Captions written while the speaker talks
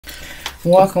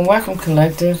Welcome, welcome,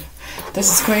 collective.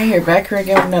 This is Queen here, back here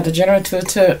again with another general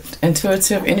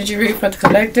intuitive energy read for the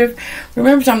collective.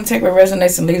 Remember, time to take what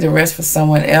resonates and leave the rest for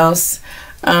someone else.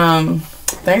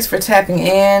 Thanks for tapping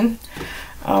in.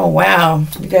 Oh, wow.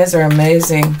 You guys are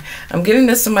amazing. I'm getting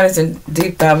this somebody's in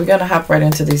deep thought. We're going to hop right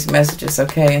into these messages,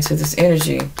 okay, into this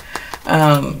energy.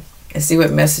 And see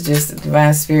what messages the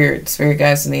divine spirit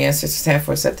guides and the ancestors have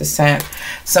for us at this time.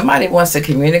 Somebody wants to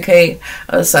communicate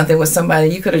something with somebody.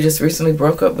 You could have just recently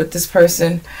broke up with this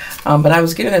person, but I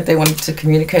was getting that they wanted to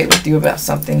communicate with you about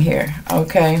something here,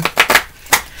 okay?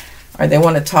 Or they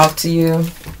want to talk to you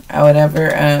or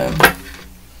whatever.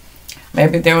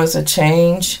 Maybe there was a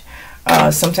change,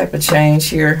 some type of change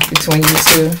here between you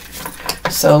two.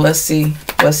 So let's see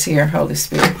what's here, Holy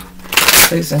Spirit.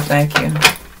 Please and thank you.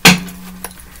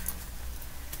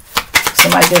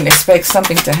 Somebody didn't expect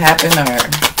something to happen, or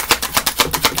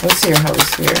what's here, Holy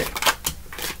Spirit?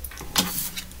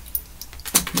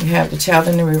 You have the Child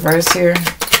in the reverse here.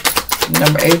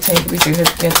 Number 18 could be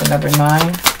significant to number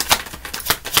 9.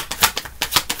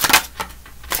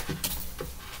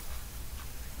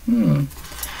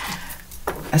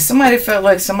 Somebody felt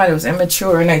like somebody was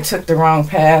immature and they took the wrong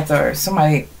path, or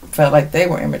somebody felt like they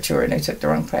were immature and they took the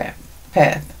wrong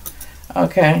path.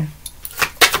 Okay.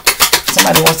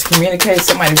 Somebody wants to communicate.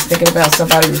 Somebody's thinking about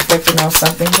somebody, reflecting on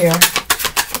something here.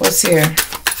 What's here?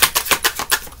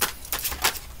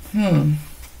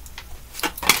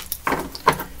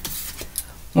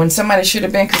 When somebody should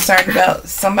have been concerned about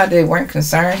somebody, they weren't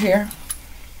concerned here.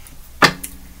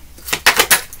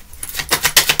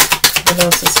 What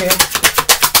else is here?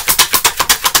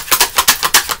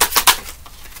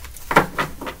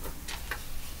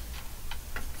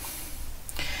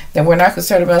 Then we're not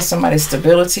concerned about somebody's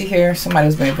stability here.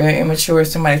 Somebody's been very immature.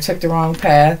 Somebody took the wrong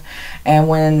path. And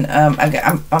when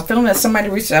I'm feeling that somebody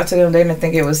reached out to them, they didn't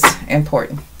think it was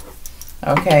important.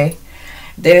 Okay?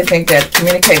 They didn't think that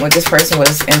communicating with this person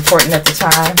was important at the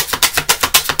time.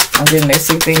 And then they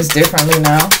see things differently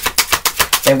now.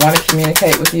 They want to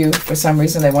communicate with you for some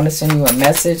reason. They want to send you a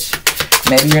message.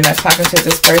 Maybe you're not talking to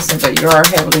this person, but you are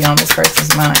heavily on this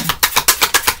person's mind.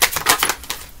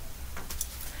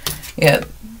 Yeah.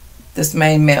 This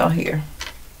main male here.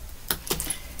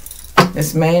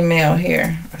 This main male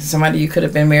here. Somebody you could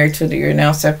have been married to that you're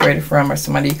now separated from, or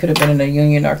somebody you could have been in a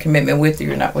union or commitment with.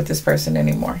 You're not with this person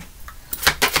anymore.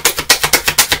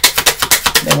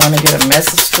 They want to get a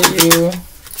message to you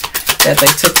that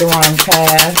they took the wrong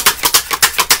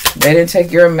path. They didn't take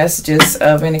your messages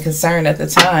of any concern at the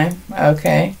time.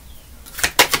 Okay.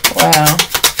 Wow.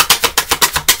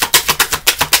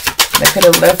 They could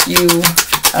have left you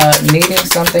needing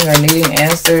something or needing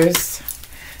answers.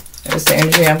 That's the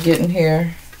energy I'm getting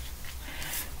here.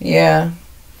 Yeah.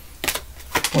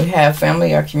 We have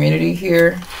family or community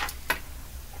here.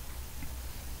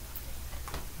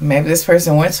 Maybe this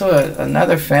person went to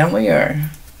another family or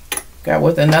got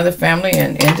with another family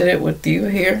and ended it with you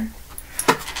here.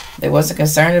 They wasn't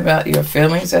concerned about your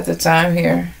feelings at the time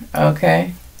here.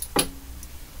 Okay.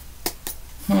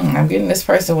 I'm getting this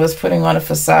person was putting on a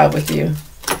facade with you.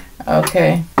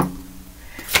 Okay.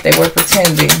 They were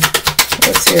pretending.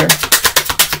 What's here?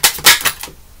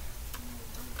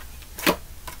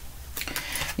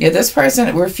 Yeah, this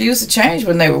person refused to change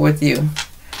when they were with you.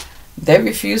 They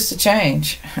refused to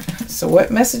change. So what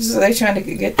messages are they trying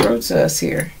to get through to us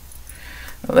here?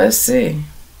 Well, let's see.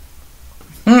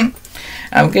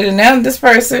 I'm getting down to this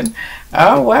person.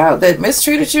 Oh, wow. That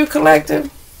mistreated you, collective.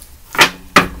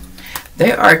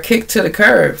 They are kicked to the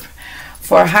curb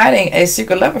for hiding a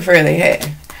secret love affair they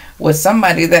had with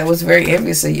somebody that was very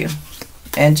envious of you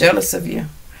and jealous of you.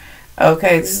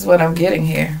 Okay, this is what I'm getting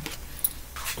here.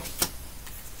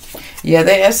 Yeah,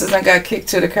 their essence got kicked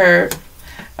to the curb.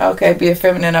 Okay, be a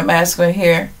feminine or masculine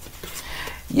here.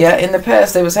 Yeah, in the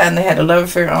past they had a love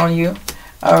affair on you.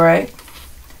 All right.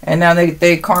 And now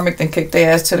they karmic and kicked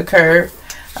their ass to the curb.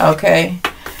 Okay.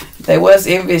 They was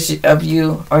envious of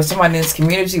you, or somebody in this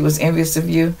community was envious of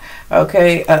you.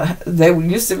 Okay, they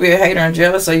used to be a hater and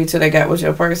jealous of you till they got with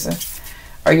your person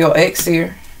or your ex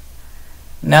here.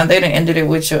 Now they done ended it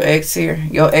with your ex here.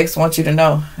 Your ex wants you to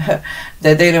know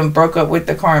that they done broke up with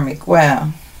the karmic.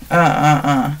 Wow.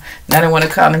 Now they want to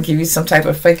call and give you some type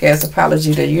of fake ass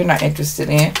apology that you're not interested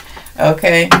in.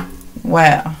 Okay.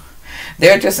 Wow.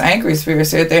 They're just angry,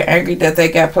 spirits here. They're angry that they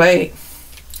got played.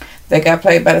 They got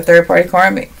played by the third party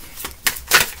karmic.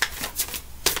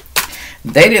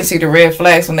 They didn't see the red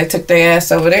flags when they took their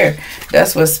ass over there.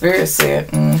 That's what Spirit said.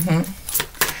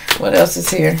 What else is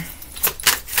here?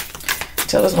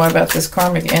 Tell us more about this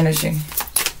karmic energy.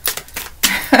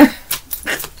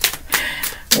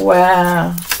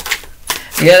 Wow.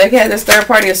 Yeah, they had this third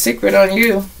party a secret on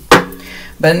you.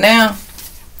 But now,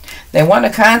 they want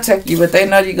to contact you, but they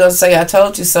know you're going to say, I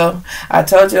told you so. I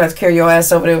told you not to carry your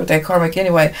ass over there with that karmic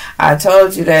anyway. I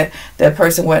told you that that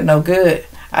person wasn't no good.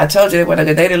 I told you they weren't no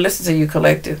good. They didn't listen to you,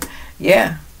 collective.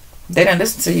 Yeah, they didn't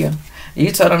listen to you.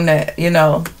 You told them that, you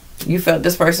know, you felt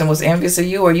this person was envious of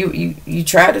you, or you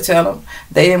tried to tell them.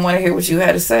 They didn't want to hear what you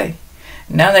had to say.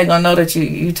 Now they're going to know that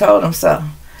you told them so.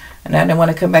 And now they want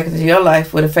to come back into your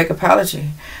life with a fake apology.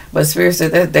 But Spirit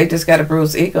said that they just got a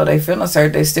bruised ego. They feelings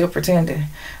hurt. They still pretending.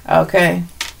 Okay.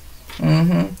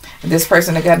 This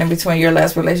person that got in between your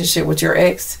last relationship with your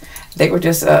ex, they were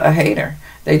just a hater.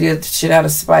 They did shit out of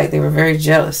spite. They were very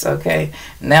jealous. Okay.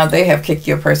 Now they have kicked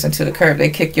your person to the curb. They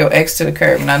kicked your ex to the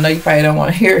curb. And I know you probably don't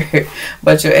want to hear it,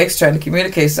 but your ex trying to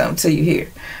communicate something to you here.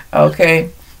 Okay.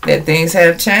 That things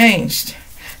have changed.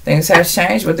 Things have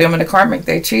changed with them and the karmic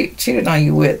they cheated on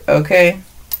you with, okay?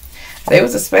 They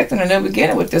was expecting a new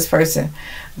beginning with this person.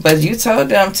 But you told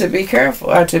them to be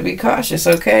careful or to be cautious,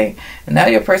 okay? And now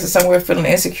your person somewhere feeling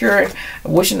insecure,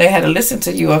 wishing they had to listen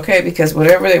to you, okay? Because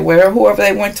whoever they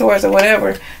went towards or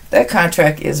whatever, that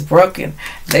contract is broken.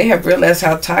 They have realized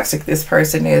how toxic this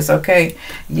person is, okay?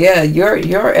 Yeah,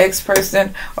 your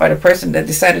ex-person or the person that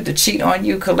decided to cheat on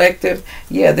you, collective,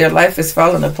 yeah, their life is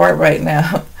falling apart right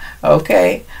now.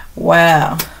 Okay,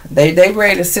 wow, they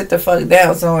ready to sit the fuck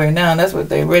down somewhere now. And that's what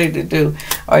they ready to do,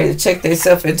 or either check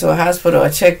themselves into a hospital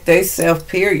or check themselves,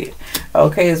 period.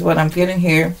 Okay, is what I'm getting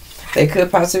here. They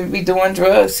could possibly be doing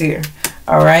drugs here.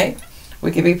 All right, we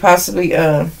could be possibly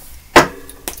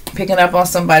picking up on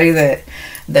somebody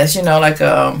that's, you know, like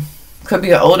could be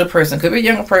an older person, could be a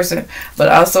younger person, but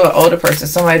also an older person,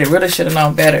 somebody that really should have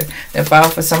known better than fall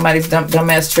for somebody's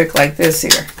dumbass trick like this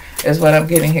here. Is what I'm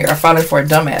getting here. I'm falling for a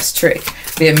dumbass trick,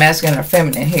 be it masculine or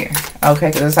feminine here. Okay,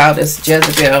 because that's how this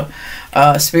Jezebel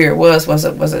spirit was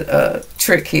a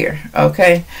trick here.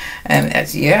 Okay, and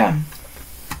that's, yeah,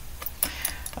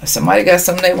 somebody got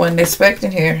something they wasn't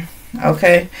expecting here.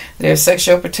 Okay, there's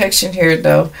sexual protection here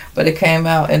though, but it came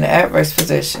out in the adverse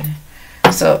position.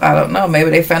 So I don't know.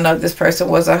 Maybe they found out this person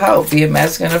was a hoe, be it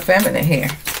masculine or feminine here.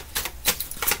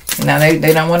 Now,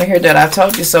 they don't want to hear that I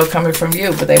told you so coming from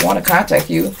you, but they want to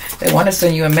contact you. They want to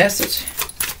send you a message.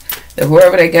 That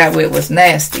whoever they got with was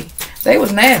nasty. They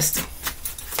was nasty.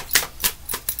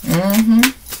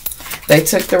 They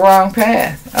took the wrong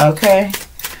path. Okay.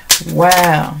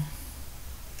 Wow.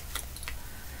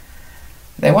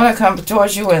 They want to come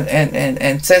towards you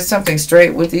and set something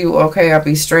straight with you. Okay, I'll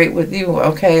be straight with you.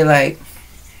 Okay, like,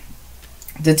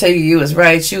 to tell you was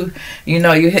right. You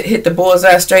know, you hit the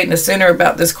bullseye straight in the center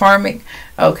about this karmic.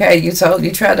 Okay, you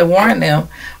tried to warn them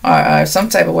or some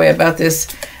type of way about this.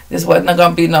 This wasn't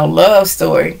gonna be no love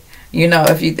story. You know,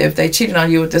 if they cheated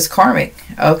on you with this karmic,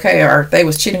 okay, or if they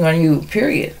was cheating on you,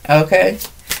 period. Okay,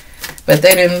 but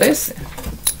they didn't listen.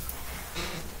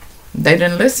 They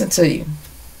didn't listen to you.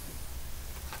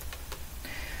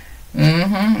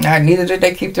 Neither did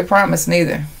they keep the promise.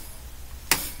 Neither.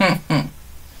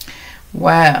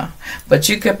 Wow. But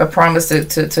you kept a promise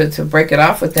to break it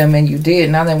off with them, and you did.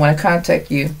 Now they want to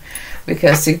contact you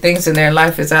because, see, things in their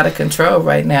life is out of control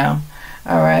right now.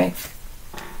 All right?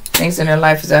 Things in their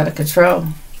life is out of control.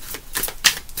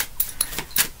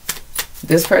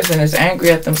 This person is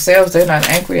angry at themselves. They're not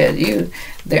angry at you.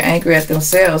 They're angry at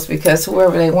themselves because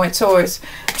whoever they went towards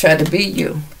tried to be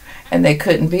you, and they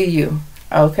couldn't be you.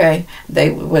 Okay?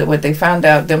 What they found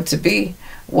out them to be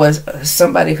was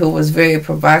somebody who was very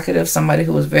provocative, somebody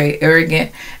who was very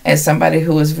arrogant, and somebody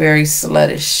who was very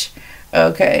sluttish.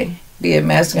 Okay, be it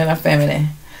masculine or feminine.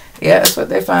 Yeah, that's what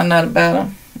they found out about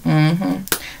them.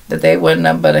 That they wasn't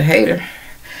nothing but a hater.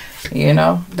 You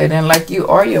know, they didn't like you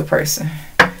or your person.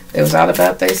 It was all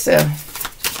about themselves.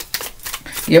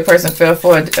 Your person fell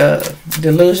for a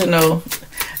delusional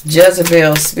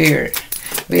Jezebel spirit,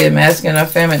 be it masculine or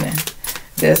feminine.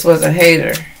 This was a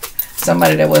hater.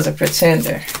 Somebody that was a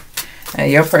pretender.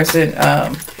 And your person,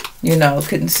 you know,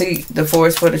 couldn't see the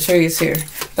forest for the trees here.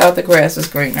 Thought the grass was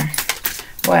greener.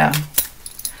 Wow.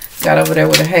 Got over there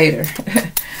with a hater.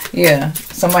 Yeah.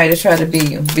 Somebody to try to be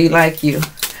you. Be like you.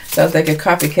 Thought they could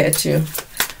copycat you.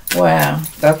 Wow.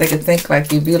 Thought they could think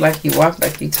like you. Be like you. Walk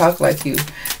like you. Talk like you.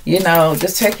 You know,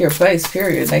 just take your place,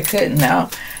 period. They couldn't. Now,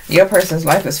 your person's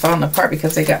life is falling apart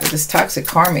because they got this toxic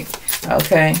karmic.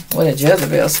 Okay. With a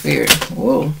Jezebel spirit.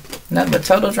 Woo. Nothing but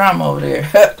total drama over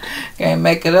there. Can't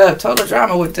make it up. Total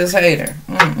drama with this hater.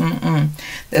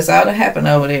 That's all that happened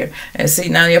over there. And see,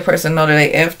 now your person know that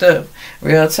they effed up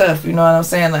real tough. You know what I'm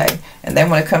saying? Like, and they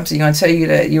want to come to you and tell you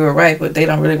that you were right, but they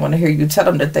don't really want to hear you tell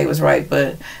them that they was right.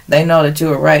 But they know that you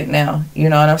were right now. You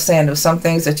know what I'm saying? There's some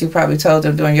things that you probably told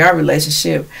them during your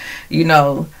relationship, you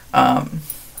know,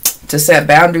 to set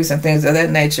boundaries and things of that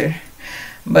nature.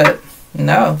 But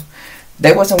no,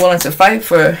 they wasn't willing to fight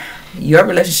for your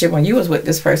relationship when you was with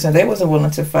this person. They wasn't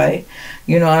willing to fight.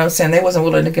 You know what I'm saying? They wasn't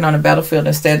willing to get on the battlefield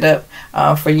and stand up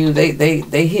for you.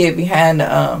 They hid behind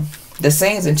the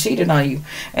scenes and cheated on you.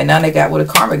 And now they got with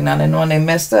a karmic. Now they knowing they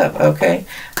messed up. Okay?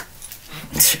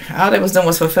 All they was doing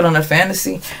was fulfilling a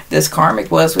fantasy. This karmic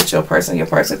was with your person. Your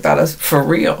person thought it was for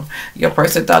real. Your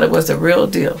person thought it was the real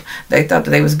deal. They thought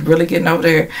that they was really getting over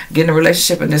there, getting a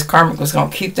relationship, and this karmic was going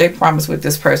to keep their promise with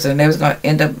this person. And they was going to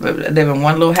end up living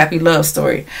one little happy love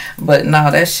story. But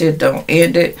no, that shit don't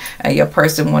end it. And your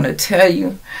person want to tell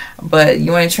you, but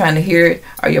you ain't trying to hear it,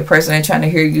 or your person ain't trying to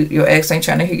hear you. Your ex ain't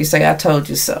trying to hear you say, I told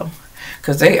you so.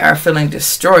 Because they are feeling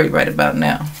destroyed right about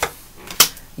now.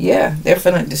 Yeah, they're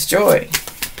feeling destroyed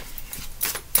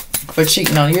for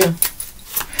cheating on you.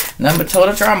 Number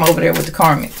total drama over there with the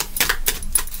karmic.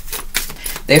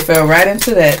 They fell right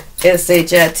into that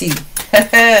SHIT.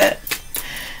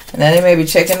 Now they may be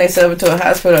checking themselves into a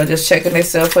hospital or just checking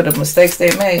themselves for the mistakes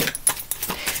they made.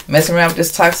 Messing around with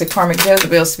this toxic karmic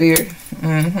Jezebel spirit.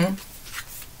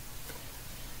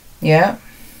 Yeah.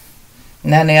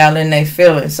 Now they all in their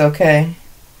feelings, okay?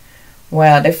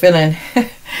 Wow, they feeling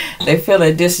they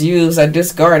feeling disused or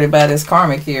discarded by this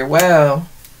karmic here. Wow.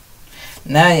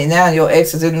 Now your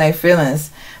ex is in their feelings.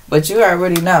 But you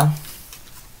already know.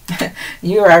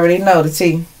 You already know the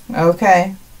tea.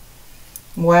 Okay?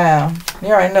 Wow. You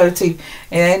already know the tea.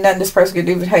 And ain't nothing this person can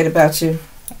do but hate about you.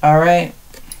 Alright?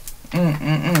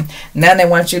 Now they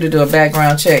want you to do a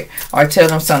background check or tell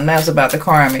them something else about the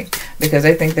karmic because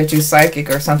they think that you're psychic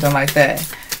or something like that.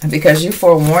 Because you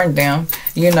forewarned them,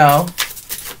 you know,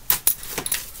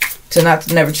 to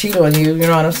never cheat on you. You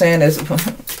know what I'm saying?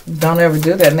 Don't ever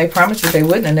do that. And they promised you they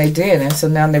wouldn't, and they did. And so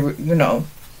now they, you know,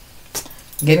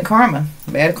 getting karma,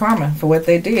 bad karma for what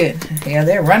they did. Yeah,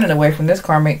 they're running away from this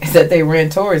karmic that they ran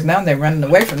towards. Now they're running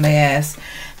away from their ass.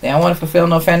 They don't want to fulfill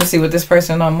no fantasy with this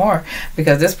person no more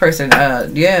because this person,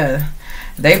 yeah,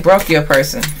 they broke your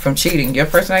person from cheating. Your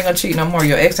person ain't gonna cheat no more.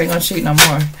 Your ex ain't gonna cheat no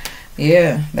more.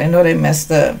 Yeah, they know they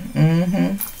messed up.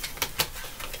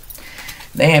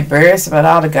 They embarrassed about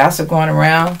all the gossip going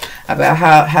around about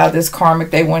how this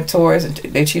karmic they went towards and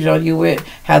they cheated on you with,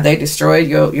 how they destroyed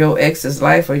your ex's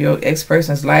life or your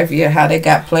ex-person's life. Yeah, how they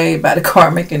got played by the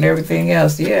karmic and everything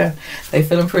else. Yeah, they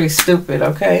feeling pretty stupid,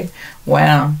 okay?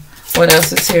 Wow. What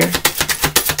else is here?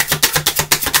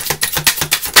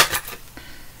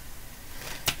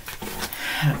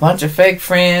 A bunch of fake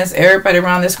friends. Everybody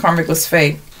around this karmic was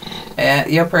fake.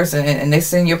 And your person, and they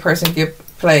seen your person get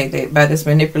played by this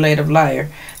manipulative liar,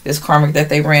 this karmic that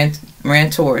they ran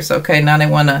towards. Okay, now they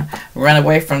want to run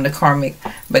away from the karmic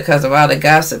because of all the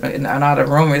gossip and all the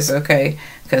rumors. Okay,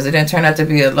 because it didn't turn out to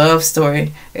be a love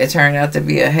story. It turned out to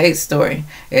be a hate story.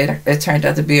 It turned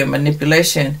out to be a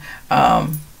manipulation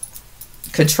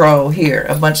control here.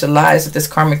 A bunch of lies that this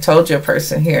karmic told your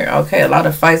person here. Okay, a lot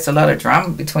of fights, a lot of drama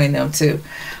between them too.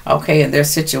 Okay, in their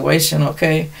situation.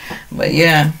 Okay, but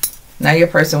yeah. Now your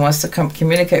person wants to come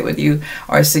communicate with you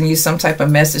or send you some type of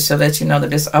message to let you know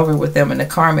that it's over with them and the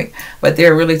karmic. But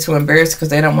they're really too embarrassed because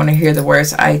they don't want to hear the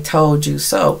words, I told you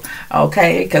so.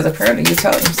 Okay? Because apparently you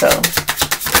told them so.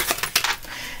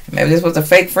 Maybe this was a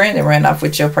fake friend that ran off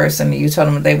with your person and you told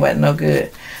them that they wasn't no good.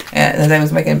 And they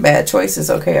was making bad choices.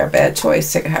 Okay? Or bad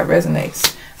choice. Check how it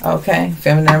resonates. Okay?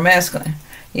 Feminine or masculine.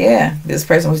 Yeah. This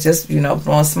person was just, you know,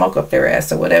 blowing smoke up their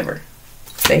ass or whatever.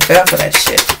 They fell for that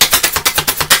shit.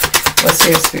 What's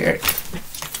here, spirit?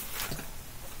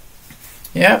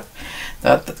 Yep.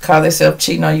 Call themselves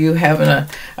cheating on you, having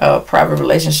a private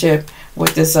relationship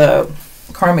with this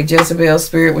karmic Jezebel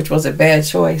spirit, which was a bad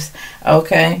choice.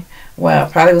 Okay. Well,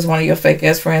 probably was one of your fake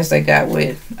ass friends they got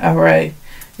with. All right.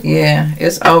 Yeah,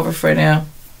 it's over for them.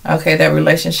 Okay, that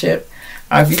relationship.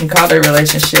 Or if you can call it a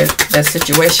relationship, that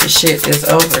situation shit is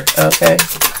over. Okay.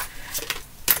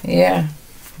 Yeah.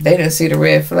 They didn't see the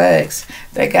red flags.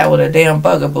 They got with a damn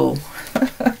bugaboo.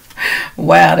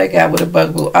 Wow, they got with a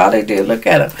bugaboo. All they did, look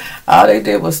at them. All they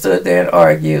did was stood there and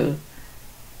argued.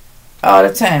 All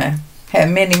the time. Had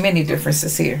many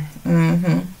differences here.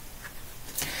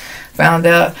 Found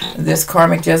out this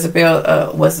karmic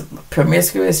Jezebel was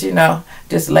promiscuous, you know.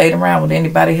 Just laid around with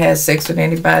anybody, had sex with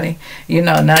anybody. You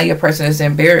know, now your person is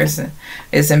embarrassing.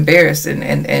 It's embarrassing.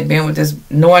 And being with this,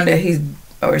 knowing that he's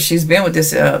or she's been with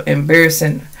this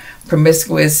embarrassing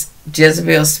promiscuous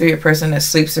Jezebel spirit person that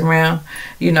sleeps around,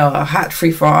 you know, a hot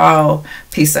free-for-all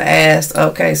piece of ass,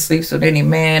 okay, sleeps with any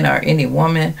man or any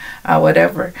woman or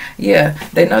whatever. Yeah,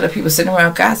 they know that people sitting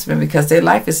around gossiping because their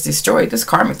life is destroyed. This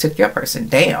karmic took your person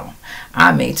down.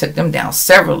 I mean, took them down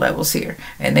several levels here.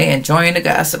 And they enjoying the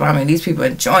gossip. I mean, these people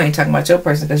enjoying talking about your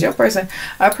person because your person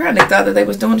apparently thought that they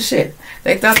was doing the shit.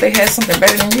 They thought they had something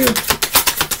better than you.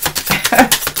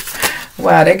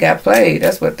 Wow, they got played.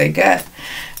 That's what they got.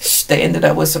 They ended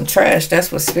up with some trash.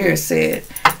 That's what Spirit said.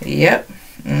 Yep.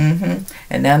 And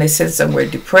now they sit somewhere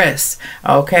depressed.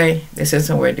 Okay? They sit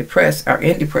somewhere depressed or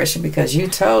in depression because you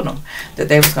told them that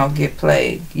they was going to get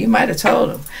played. You might have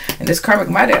told them. And this karmic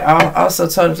might have also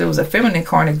told them there was a feminine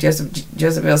karmic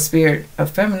Jezebel spirit, a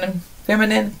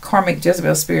feminine karmic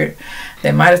Jezebel spirit.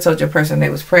 They might have told your person they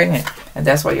was pregnant. And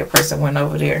that's why your person went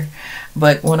over there.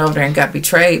 But went over there and got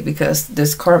betrayed because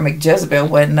this karmic Jezebel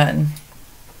wasn't nothing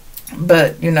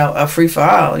but, you know, a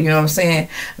free-for-all. You know what I'm saying?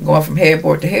 Going from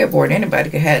headboard to headboard. Anybody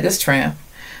could have this tramp.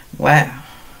 Wow.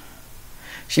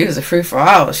 She was a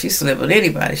free-for-all. She slept with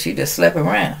anybody. She just slept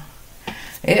around.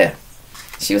 Yeah.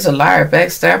 She was a liar,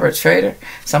 backstabber, traitor.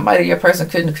 Somebody your person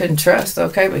couldn't trust,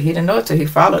 okay? But he didn't know it till he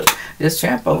followed this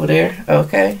tramp over there,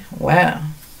 okay? Wow.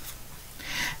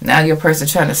 Now your person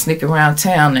trying to sneak around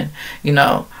town and, you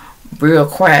know, real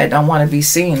quiet, don't want to be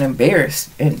seen,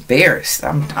 embarrassed.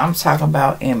 I'm talking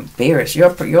about embarrassed.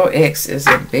 Your ex is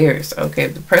embarrassed, okay?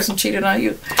 If the person cheated on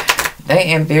you,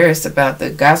 they embarrassed about the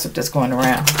gossip that's going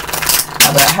around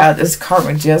about how this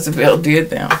karmic Jezebel did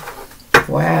them.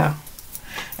 Wow.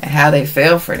 And how they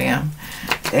fell for them.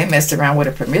 They messed around with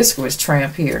a promiscuous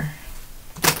tramp here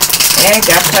and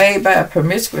got played by a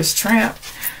promiscuous tramp.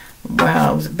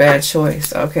 Wow, it was a bad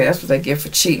choice. Okay, that's what they get for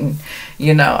cheating,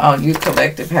 you know, on you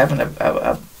collective, having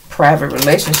a private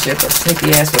relationship, a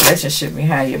sneaky ass relationship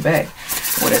behind your back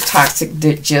with a toxic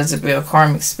Jezebel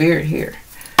karmic spirit here.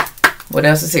 What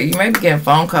else is here? You may be getting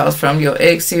phone calls from your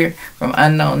ex here from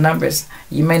unknown numbers.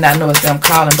 You may not know it's them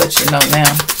calling, but you know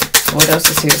now. What else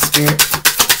is here, Spirit?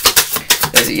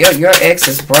 Your ex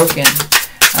is broken.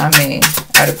 I mean,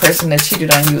 or the person that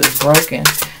cheated on you is broken.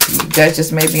 You guys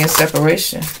just may be in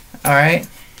separation. All right.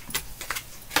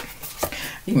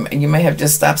 You may have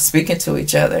just stopped speaking to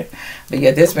each other, but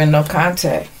yet there's been no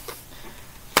contact.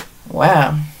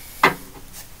 Wow.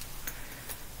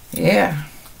 Yeah.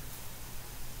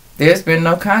 There's been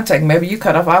no contact. Maybe you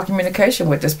cut off all communication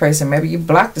with this person. Maybe you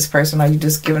blocked this person, or you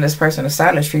just giving this person a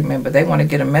silent treatment, but they want to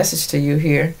get a message to you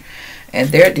here, and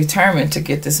they're determined to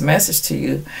get this message to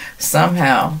you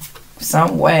somehow,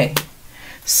 some way,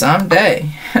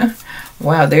 someday.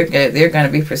 Wow, they're going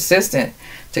to be persistent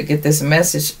to get this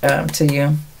message to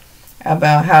you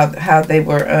about how they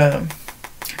were,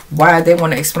 why they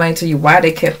want to explain to you why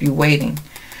they kept you waiting.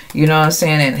 You know what I'm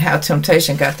saying? And how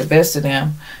temptation got the best of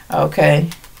them. Okay.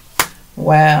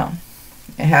 Wow.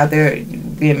 And how they're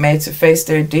being made to face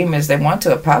their demons. They want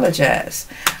to apologize.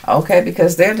 Okay,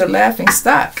 because they're the laughing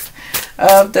stock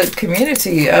of the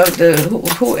community, of the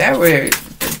whoever.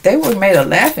 They were made a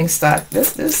laughing stock.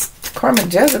 This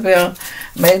karmic Jezebel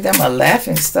made them a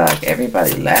laughing stock.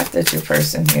 Everybody laughed at your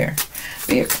person here.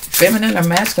 Be it feminine or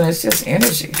masculine, it's just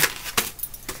energy.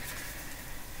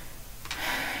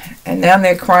 And now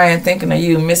they're crying, thinking of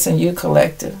you, missing you,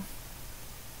 collective.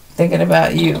 Thinking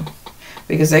about you.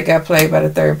 Because they got played by the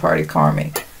third party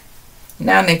karmic.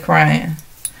 Now they're crying.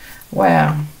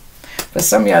 Wow. But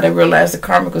some of y'all, they realized the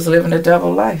karmic was living a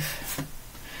double life.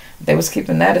 They was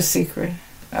keeping that a secret.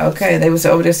 Okay, they was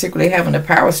over there secretly having a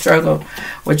power struggle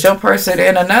with your person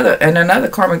and another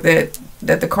karmic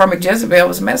that the karmic Jezebel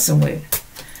was messing with.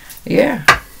 Yeah.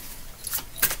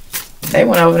 They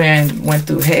went over there and went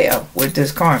through hell with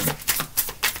this karmic.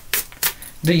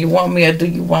 Do you want me or do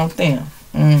you want them?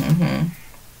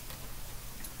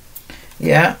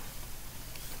 Yeah.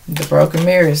 The broken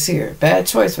mirror is here. Bad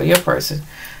choice for your person.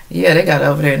 Yeah, they got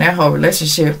over there in that whole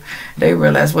relationship. They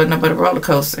realized it wasn't nothing but a roller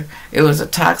coaster. It was a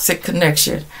toxic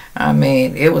connection. I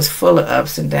mean, it was full of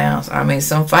ups and downs. I mean,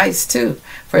 some fights too.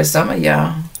 For some of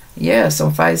y'all. Yeah,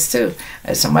 some fights too.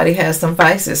 And somebody has some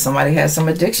vices. Somebody has some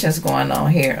addictions going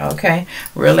on here. Okay.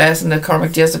 Realizing the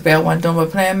karmic Jezebel wasn't doing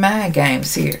but playing mind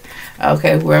games here.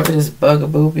 Okay. Whoever this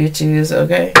bugaboo bitch is.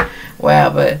 Okay.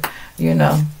 Wow. But, you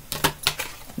know,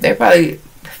 they probably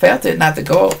felt it not to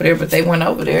go over there, but they went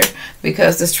over there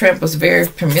because this tramp was very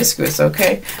promiscuous,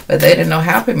 okay? But they didn't know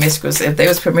how promiscuous. If they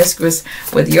was promiscuous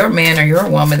with your man or your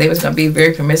woman, they was going to be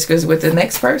very promiscuous with the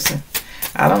next person.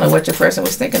 I don't know what your person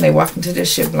was thinking. They walked into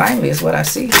this shit blindly is what I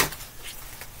see.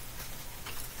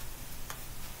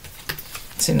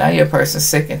 See, now your person's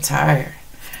sick and tired.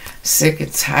 Sick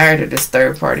and tired of this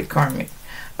third party karmic.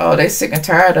 Oh, they sick and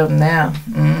tired of them now.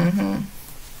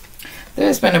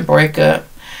 There's been a breakup.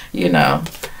 You know,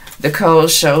 the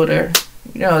cold shoulder.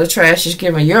 You know, the trash is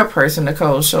giving your person the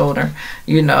cold shoulder.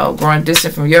 You know, growing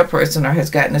distant from your person, or has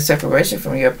gotten a separation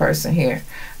from your person here.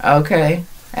 Okay?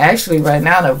 Actually, right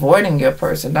now, avoiding your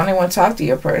person. Don't even want to talk to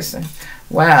your person.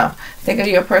 Wow. Think of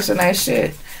your person ain't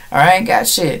shit. Or I ain't got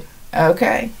shit.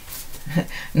 Okay?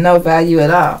 No value at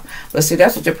all. But see,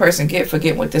 that's what your person get for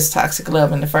getting with this toxic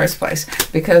love in the first place,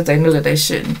 because they knew that they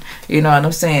shouldn't. You know what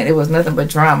I'm saying? It was nothing but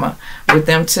drama with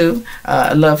them two.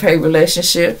 A love-hate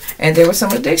relationship, and there were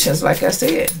some addictions. Like I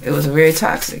said, it was very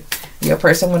toxic. Your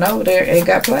person went over there and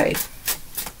got played.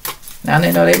 Now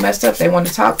they know they messed up. They want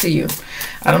to talk to you.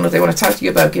 I don't know if they want to talk to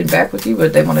you about getting back with you,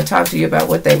 but they want to talk to you about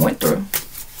what they went through.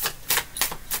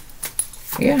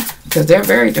 Yeah, because they're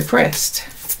very depressed.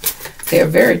 They're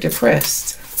very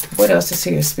depressed. What else is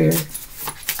here, Spirit?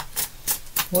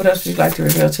 What else would you like to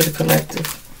reveal to the collective?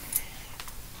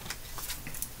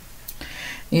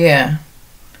 Yeah.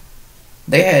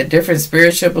 They had different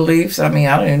spiritual beliefs. I mean,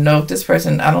 I don't even know if this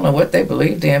person, I don't know what they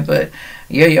believed in, but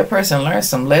yeah, your person learned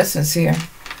some lessons here.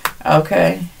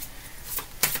 Okay.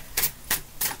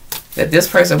 That this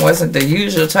person wasn't the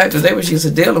usual type that they was used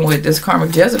to dealing with, this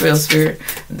karmic Jezebel spirit.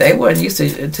 They wasn't used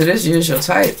to this usual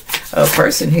type of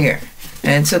person here.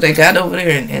 And until they got over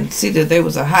there and see that there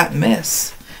was a hot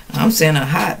mess. I'm saying a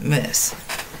hot mess.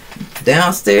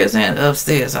 Downstairs and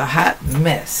upstairs, a hot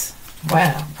mess.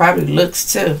 Wow. Probably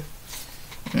looks too.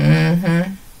 They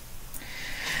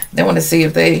want to see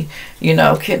if they, you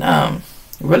know, can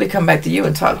really come back to you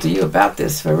and talk to you about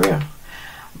this for real.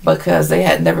 Because they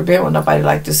had never been with nobody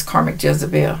like this karmic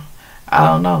Jezebel. I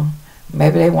don't know.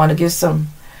 Maybe they want to get some,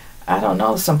 I don't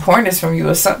know, some pointers from you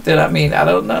or something. I mean, I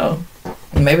don't know.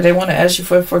 Maybe they want to ask you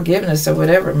for forgiveness or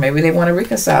whatever. Maybe they want to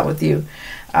reconcile with you.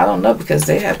 I don't know, because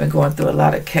they have been going through a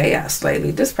lot of chaos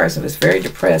lately. This person is very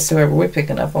depressed, whoever we're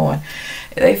picking up on.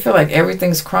 They feel like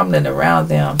everything's crumbling around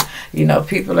them. You know,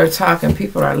 people are talking,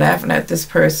 people are laughing at this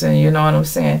person, you know what I'm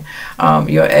saying?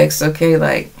 Your ex, okay,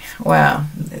 like, wow,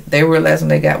 they realizing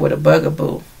they got with a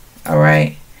bugaboo, all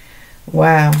right?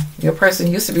 Wow, your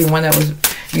person used to be one that was,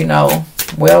 you know,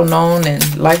 well known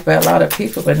and liked by a lot of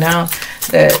people, but now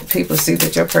that people see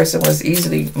that your person was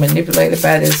easily manipulated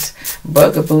by this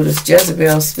bugaboo, this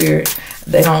Jezebel spirit,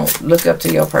 they don't look up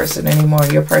to your person anymore.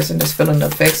 Your person is feeling the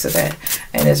effects of that,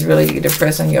 and it's really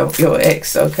depressing your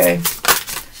ex, okay?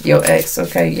 Your ex,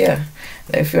 okay, yeah.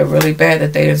 They feel really bad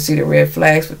that they didn't see the red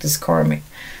flags with this karmic,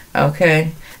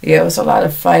 okay? Yeah, it was a lot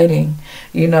of fighting,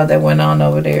 you know, that went on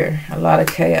over there. A lot of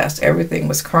chaos. Everything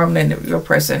was crumbling. Your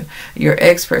person, your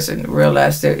ex-person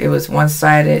realized that it was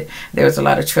one-sided. There was a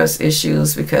lot of trust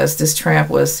issues because this tramp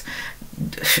was,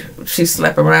 she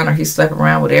slept around or he slept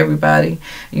around with everybody.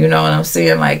 You know what I'm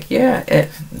saying? Like, yeah,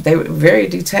 they were very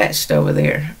detached over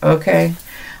there. Okay?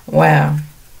 Wow.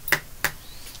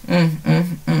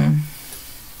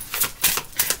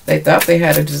 They thought they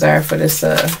had a desire for this,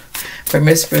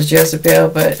 promiscuous Jezebel,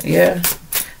 but yeah,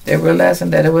 they're realizing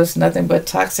that it was nothing but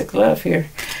toxic love here.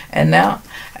 And now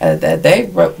that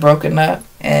they've broken up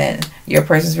and your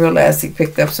person's realized he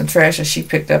picked up some trash or she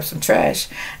picked up some trash,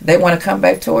 they want to come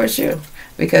back towards you,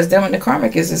 because them and the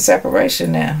karmic is in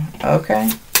separation now. Okay,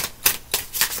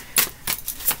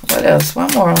 what else?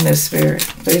 One more on this, Spirit,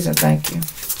 please and thank you.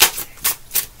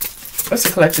 What's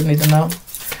the collective need to know?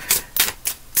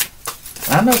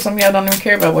 I know some of y'all don't even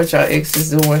care about what y'all ex is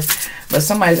doing, but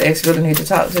somebody's ex really need to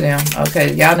talk to them.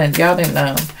 Okay, y'all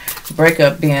didn't break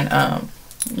up being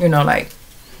you know, like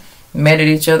mad at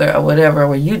each other or whatever.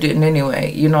 Well, you didn't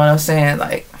anyway. You know what I'm saying?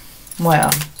 Like, wow.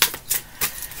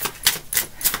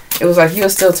 It was like you'll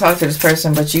still talk to this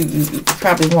person, but you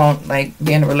probably won't like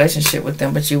be in a relationship with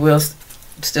them, but you will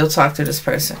still talk to this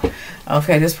person.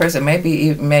 Okay, this person maybe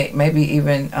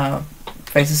even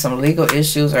facing some legal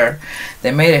issues, or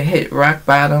they may have hit rock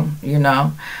bottom, you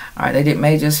know, or they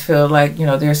may just feel like, you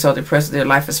know, they're so depressed their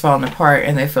life is falling apart,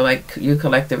 and they feel like you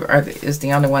collective is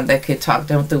the only one that could talk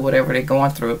them through whatever they're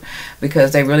going through,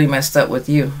 because they really messed up with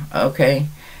you. Okay,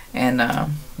 and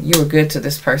you were good to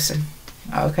this person.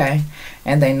 Okay,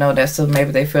 and they know that, so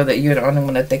maybe they feel that you're the only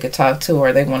one that they could talk to,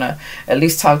 or they want to at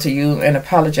least talk to you and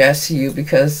apologize to you,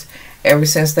 because ever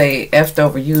since they effed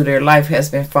over you, their life has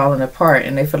been falling apart,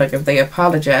 and they feel like if they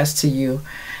apologize to you,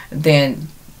 then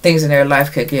things in their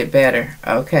life could get better.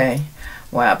 Okay,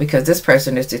 wow, because this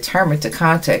person is determined to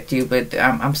contact you, but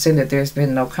I'm seeing that there's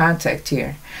been no contact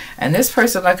here. And this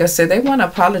person, like I said, they want to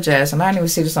apologize, and I didn't even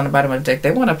see this on the bottom of the deck.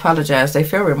 They want to apologize. They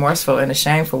feel remorseful and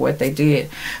ashamed for what they did,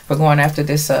 for going after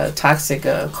this toxic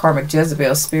karmic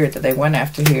Jezebel spirit that they went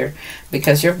after here,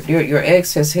 because your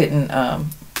ex has hit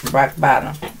rock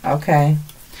bottom. Okay,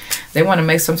 They want to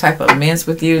make some type of amends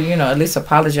with you, you know, at least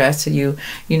apologize to you.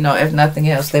 You know, if nothing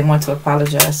else, they want to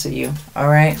apologize to you. All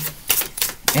right?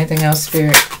 Anything else,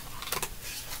 Spirit?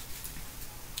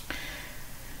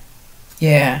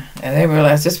 Yeah, and they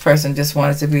realized this person just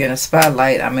wanted to be in a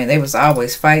spotlight. I mean, they was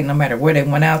always fighting no matter where they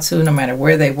went out to, no matter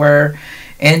where they were,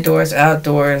 indoors,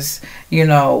 outdoors, you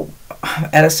know,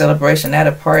 at a celebration, at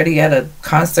a party, at a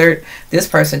concert. This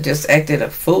person just acted a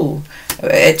fool.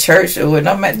 At church, it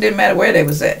didn't matter where they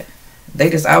was at. They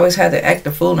just always had to act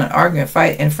a fool and argue and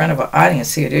fight in front of an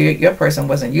audience here. Your person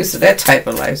wasn't used to that type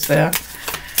of lifestyle.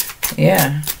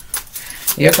 Yeah.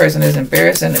 Your person is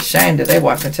embarrassed and ashamed that they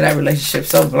walked into that relationship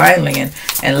so blindly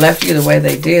and left you the way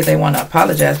they did. They want to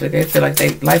apologize because they feel like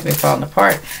their life been falling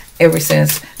apart ever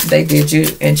since they did you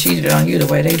and cheated on you the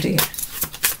way they did.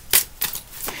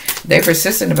 They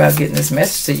persistent about getting this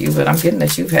message to you, but I'm getting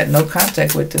that you've had no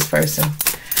contact with this person.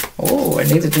 Oh, and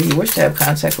neither do you wish to have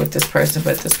contact with this person,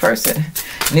 but this person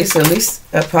needs to at least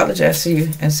apologize to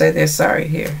you and say they're sorry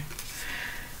here.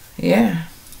 Yeah.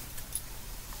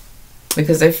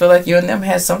 Because they feel like you and them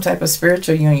had some type of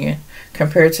spiritual union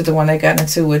compared to the one they got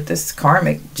into with this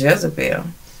karmic Jezebel.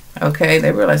 Okay,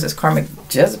 they realized this karmic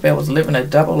Jezebel was living a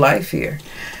double life here.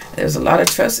 There's a lot of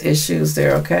trust issues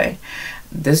there, okay?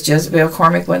 This Jezebel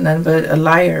karmic was nothing but a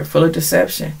liar, full of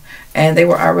deception. And they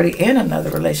were already in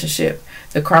another relationship,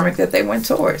 the karmic that they went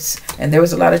towards. And there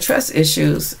was a lot of trust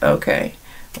issues, okay?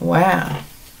 Wow.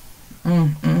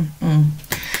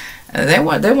 They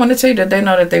want to tell you that they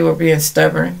know that they were being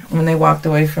stubborn when they walked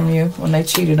away from you, when they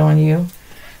cheated on you.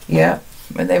 Yep.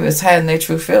 But they was hiding their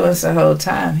true feelings the whole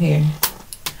time here.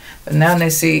 But now they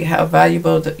see how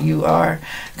valuable that you are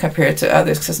compared to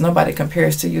others, because nobody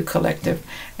compares to you, collective.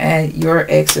 And your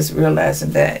ex is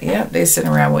realizing that. Yep, they sitting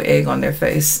around with egg on their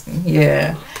face.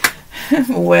 Yeah.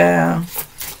 Wow.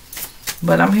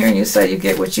 But I'm hearing you say you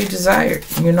get what you desired.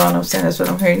 You know what I'm saying? That's what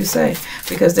I'm hearing you say.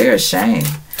 Because they're ashamed.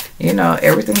 You know,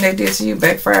 everything they did to you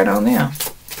backfired on them.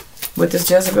 With this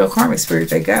Jezebel karmic spirit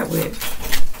they got with.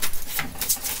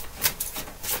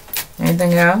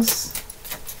 Anything else?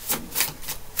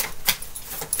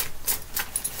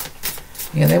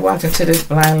 Yeah, they walked into this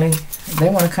blindly. They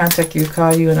want to contact you,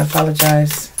 call you, and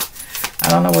apologize. I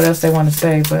don't know what else they want to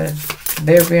say, but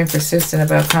they're being persistent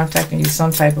about contacting you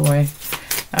some type of way.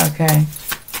 Okay.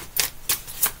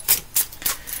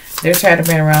 They're tired of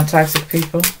being around toxic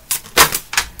people.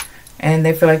 And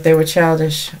they feel like they were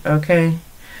childish, okay?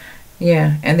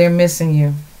 Yeah, and they're missing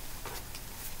you.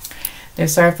 They're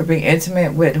sorry for being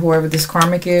intimate with whoever this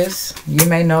karmic is. You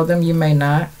may know them, you may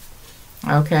not.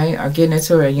 Okay, or getting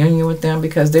into a union with them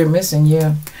because they're missing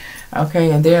you. Okay,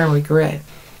 and they're in regret.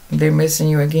 They're missing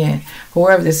you again.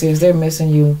 Whoever this is, they're missing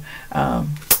you,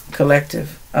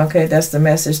 collective. Okay, that's the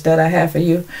message that I have for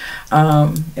you.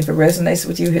 If it resonates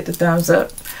with you, hit the thumbs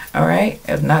up. All right.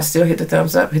 If not, still hit the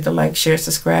thumbs up. Hit the like, share,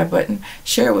 subscribe button.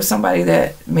 Share it with somebody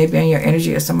that may be in your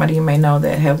energy or somebody you may know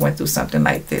that have went through something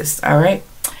like this. All right.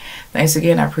 Thanks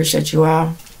again. I appreciate you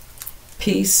all.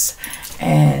 Peace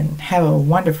and have a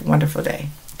wonderful, wonderful day.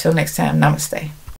 Till next time. Namaste.